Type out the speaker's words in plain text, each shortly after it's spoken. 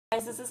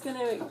Guys, this is going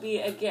to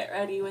be a get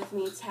ready with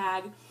me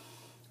tag.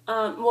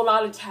 Well,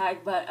 not a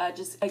tag, but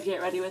just a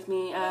get ready with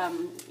me.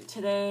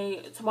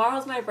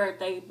 Tomorrow's my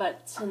birthday,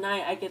 but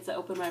tonight I get to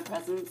open my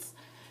presents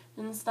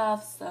and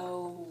stuff,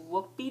 so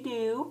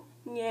whoopee-doo,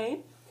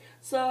 yay.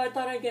 So I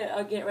thought I'd get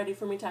a get ready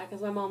for me tag,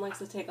 because my mom likes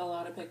to take a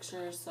lot of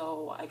pictures,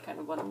 so I kind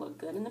of want to look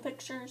good in the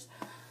pictures.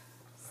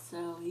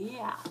 So,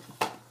 yeah.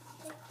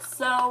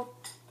 So,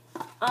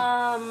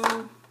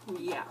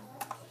 yeah.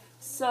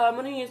 So I'm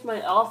going to use my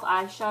e.l.f.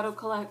 eyeshadow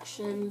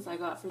collections I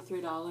got for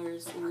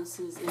 $3, and this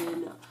is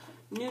in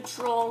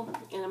neutral,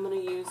 and I'm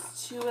going to use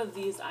 2 of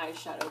these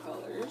eyeshadow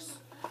colors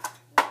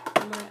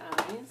for my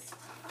eyes,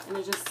 and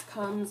it just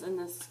comes in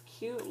this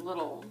cute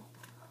little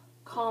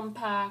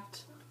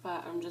compact,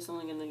 but I'm just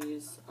only going to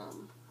use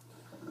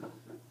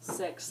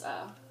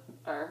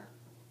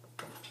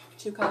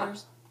 2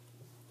 colors.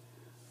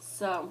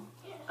 So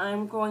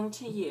I'm going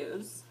to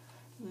use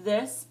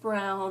this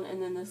brown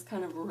and then this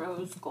kind of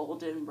rose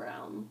golden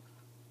brown.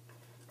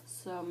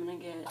 So I'm going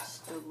to get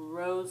the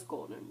rose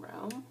golden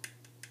brown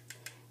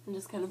and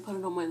just kind of put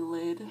it on my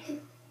lid.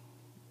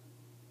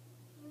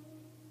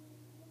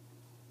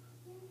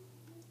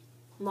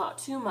 Not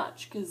too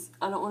much because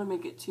I don't want to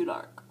make it too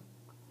dark.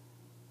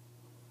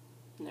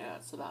 Yeah,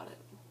 that's about it.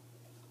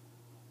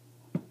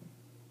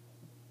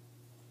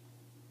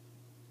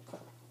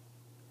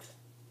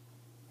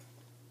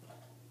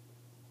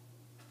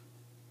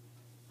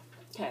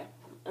 Okay,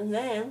 and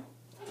then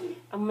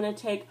I'm going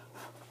to take,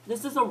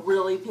 this is a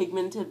really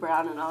pigmented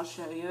brown, and I'll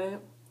show you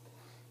it.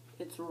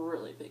 It's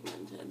really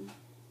pigmented.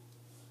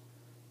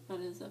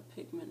 That is a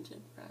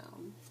pigmented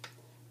brown.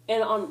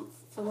 And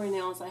for my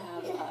nails I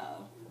have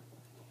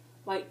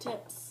white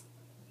tips,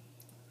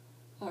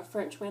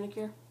 French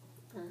manicure,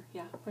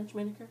 French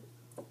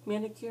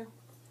manicure.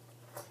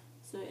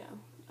 So yeah,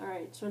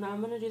 alright, so now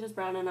I'm going to do this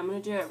brown, and I'm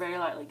going to do it very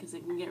lightly because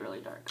it can get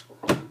really dark.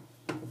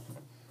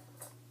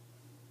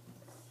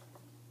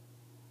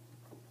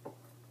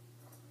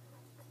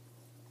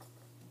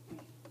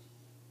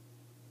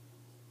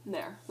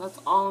 There, that's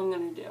all I'm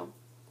going to do.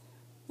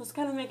 Just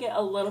kind of make it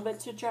a little bit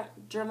too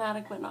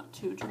dramatic, but not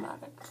too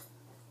dramatic.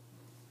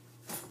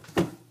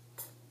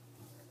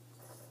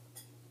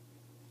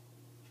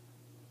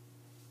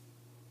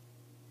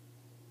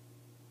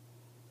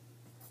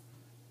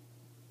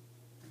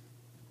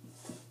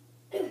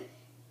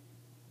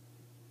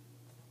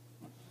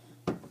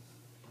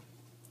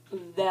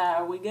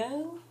 There we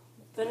go.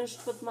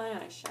 Finished with my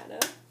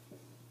eyeshadow.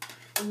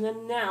 And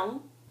then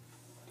now,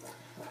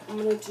 I'm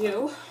going to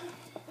do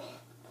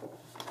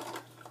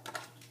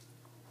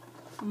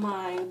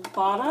my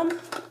bottom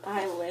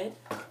eyelid,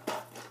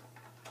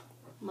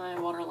 my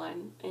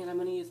waterline, and I'm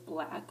going to use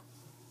black.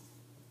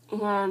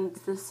 And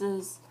this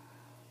is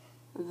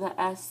the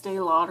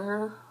Estee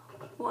Lauder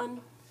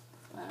one.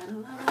 I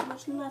don't have that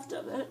much left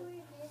of it.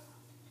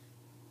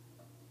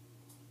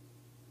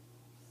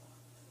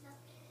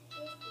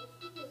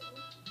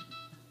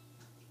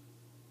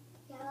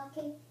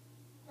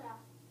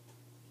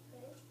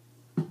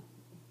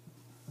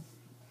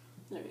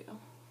 There you go.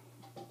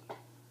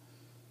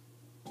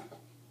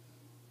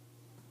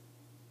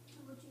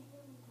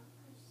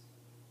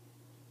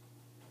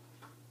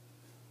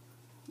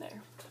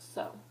 There.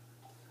 So,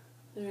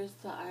 there's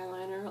the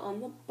eyeliner on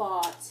the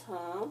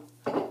bottom.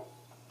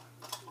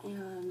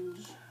 And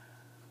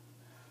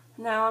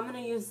now I'm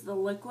going to use the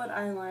liquid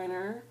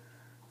eyeliner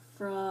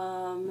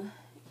from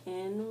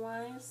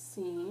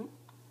NYC.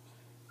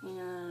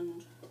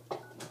 And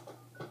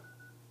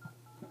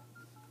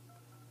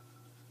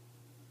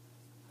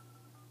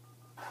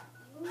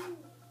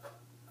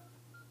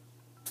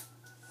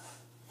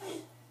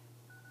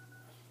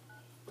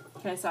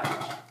okay, sorry.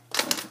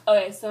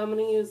 Okay, so I'm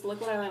going to use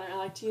liquid eyeliner. I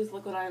like to use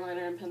liquid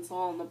eyeliner and pencil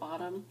on the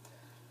bottom.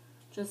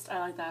 I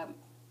like that.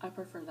 I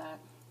prefer that.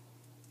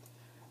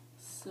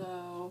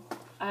 So,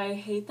 I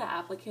hate the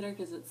applicator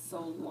because it's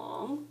so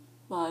long,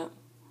 but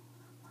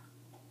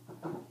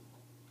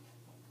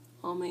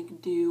I'll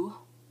make do.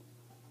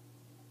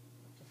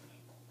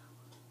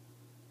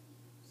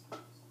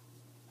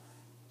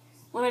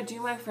 When I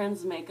do my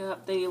friends'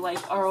 makeup, they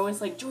are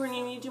always like, Jordan,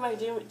 you need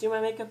to do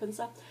my makeup and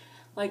stuff.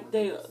 Like,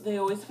 they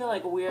always feel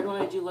like weird when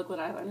I do liquid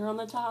eyeliner on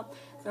the top.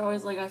 They're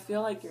always like, I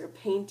feel like you're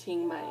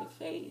painting my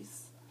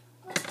face.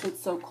 It's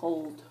so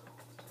cold.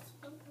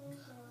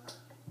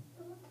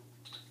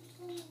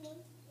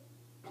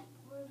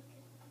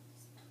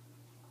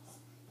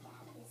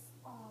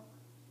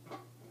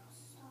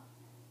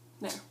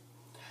 There.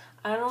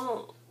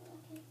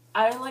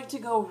 I like to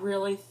go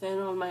really thin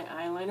on my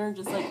eyeliner,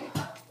 just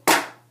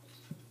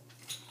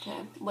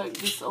like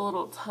just a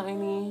little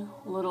tiny,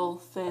 little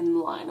thin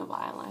line of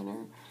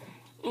eyeliner.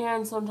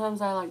 And sometimes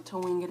I like to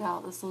wing it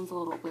out. This one's a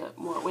little bit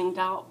more winged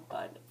out,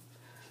 but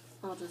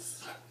I'll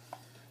just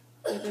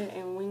give it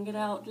and wing it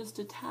out just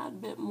a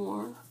tad bit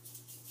more.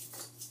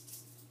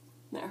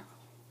 There.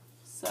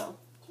 So,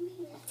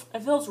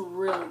 it feels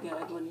really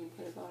good when you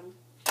put it on.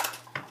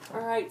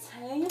 Alright,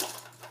 hey.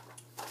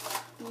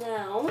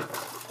 Now,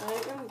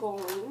 I'm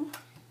going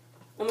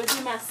to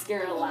do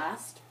mascara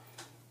last.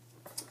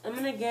 I'm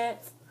going to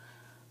get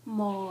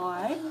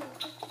my,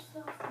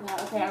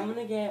 I'm going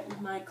to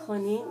get my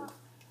Clinique.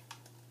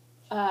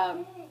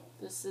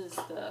 This is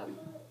the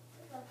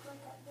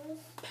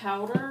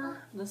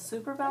powder, the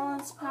Super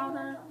Balance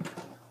powder.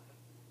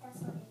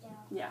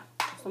 Yeah,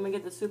 so I'm going to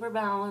get the Super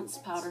Balance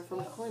powder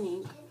from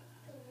Clinique.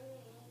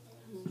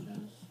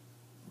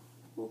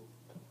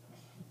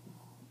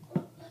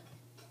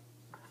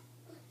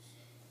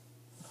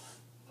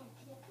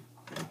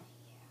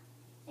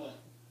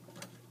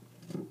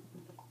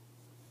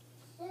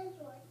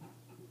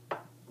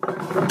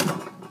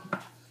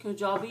 Could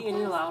y'all be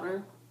any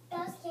louder?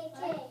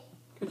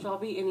 Could y'all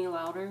be any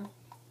louder?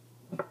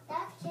 I'm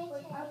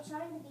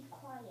trying to be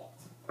quiet.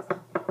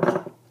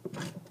 I'm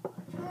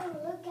trying to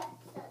look at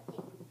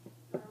something.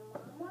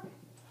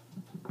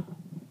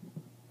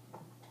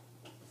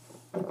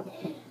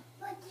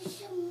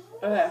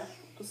 Okay,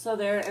 so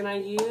there, and I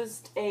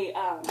used a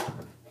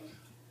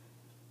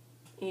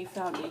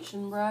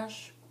foundation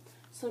brush.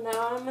 So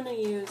now I'm gonna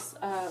use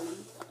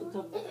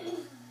the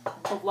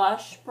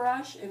blush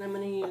brush, and I'm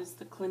gonna use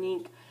the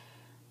Clinique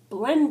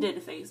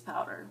blended face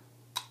powder,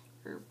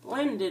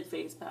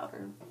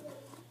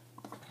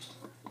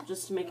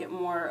 just to make it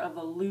more of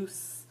a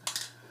loose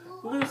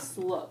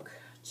look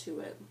to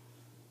it.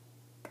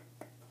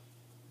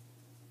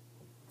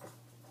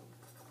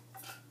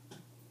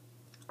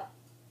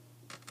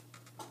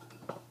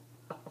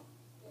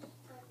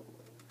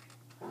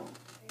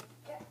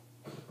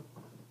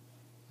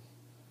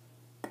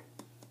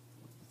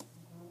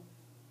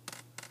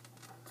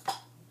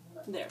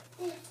 There,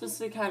 just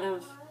to kind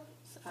of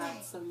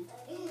add some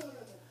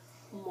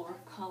more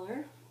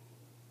color.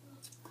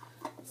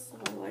 So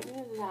I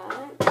do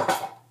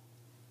that.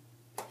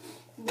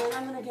 Then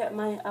I'm going to get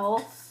my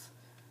e.l.f.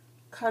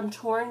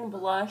 contouring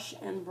blush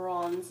and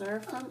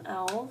bronzer from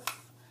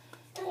e.l.f.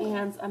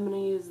 And I'm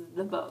going to use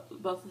the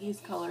both of these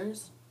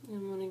colors.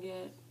 I'm going to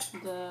get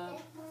the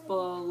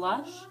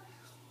blush.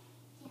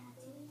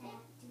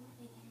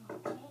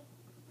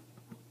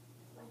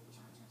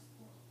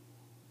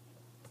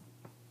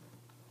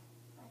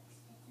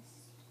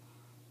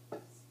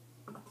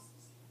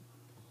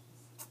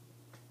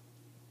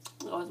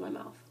 Oh, it was my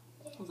mouth.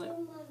 I was like,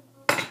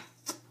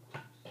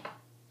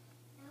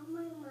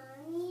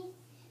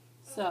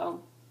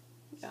 so,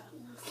 yeah.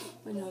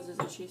 My nose is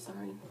itchy,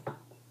 sorry.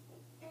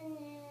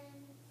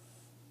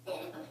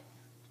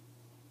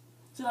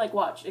 So, like,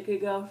 watch. It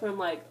could go from,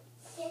 like,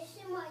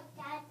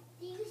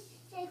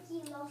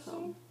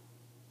 so.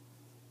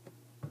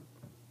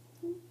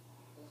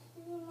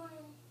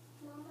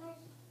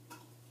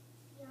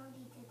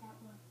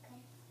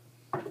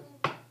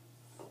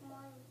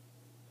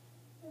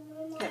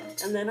 Okay,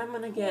 and then I'm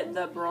going to get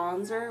the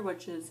bronzer,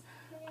 which is,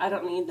 I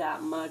don't need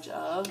that much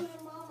of.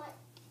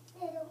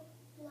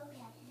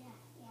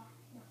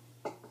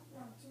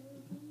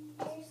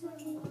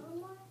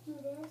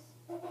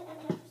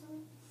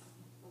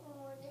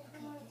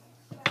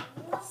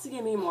 Just to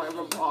give me more of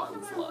a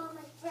bronze look.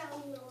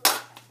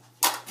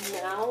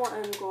 Now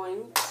I'm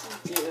going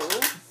to do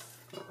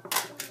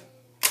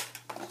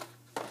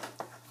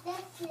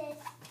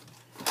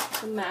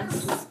the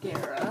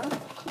mascara.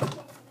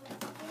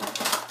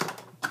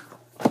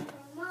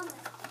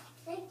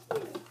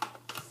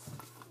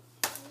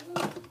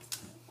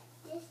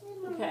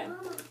 Okay,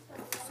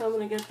 so I'm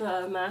going to get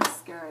the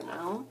mascara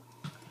now.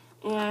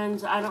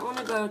 And I don't want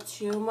to go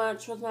too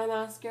much with my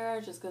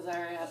mascara just because I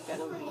already have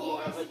kind of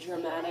more of a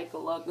dramatic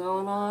look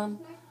going on.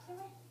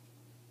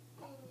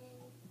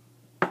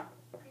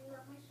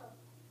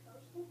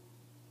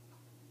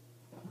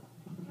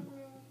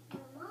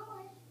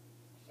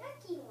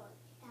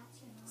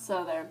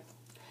 So there.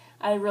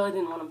 I really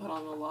didn't want to put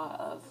on a lot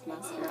of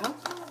mascara.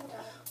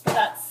 But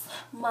that's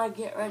my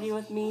get ready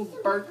with me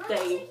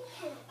birthday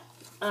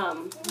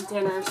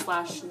dinner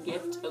 /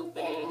 gift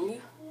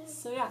opening.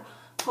 So yeah,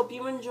 hope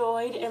you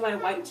enjoyed. And my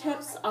white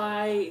tips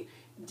I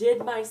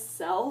did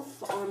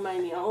myself on my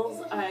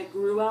nails. I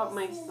grew out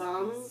my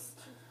thumbs.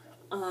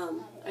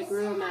 I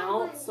grew them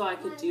out so I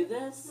could do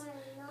this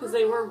because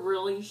they were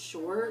really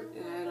short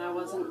and I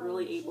wasn't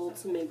really able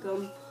to make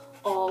them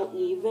all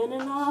even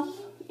enough.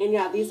 And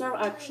yeah, these are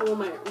actually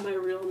my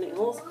real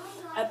nails.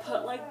 I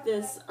put like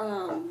this,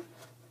 I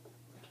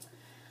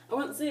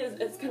wouldn't say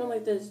it's kind of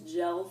like this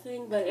gel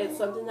thing, but it's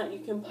something that you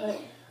can put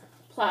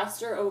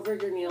plaster over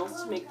your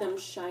nails to make them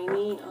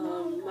shiny.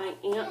 My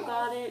aunt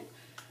got it.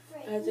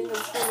 I think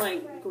it's from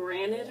like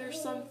granite or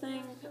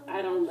something.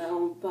 I don't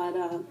know, but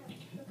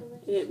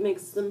it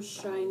makes them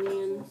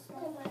shiny, and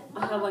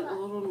I have like a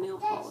little nail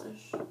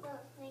polish.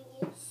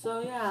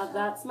 So yeah,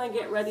 that's my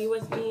get ready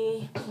with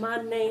me. My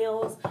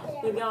nails.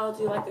 Maybe I'll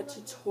do like a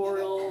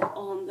tutorial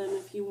on them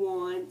if you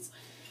want.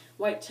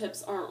 White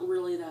tips aren't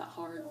really that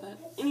hard, but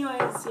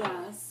anyways,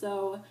 yeah.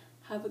 So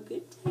have a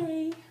good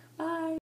day. Bye.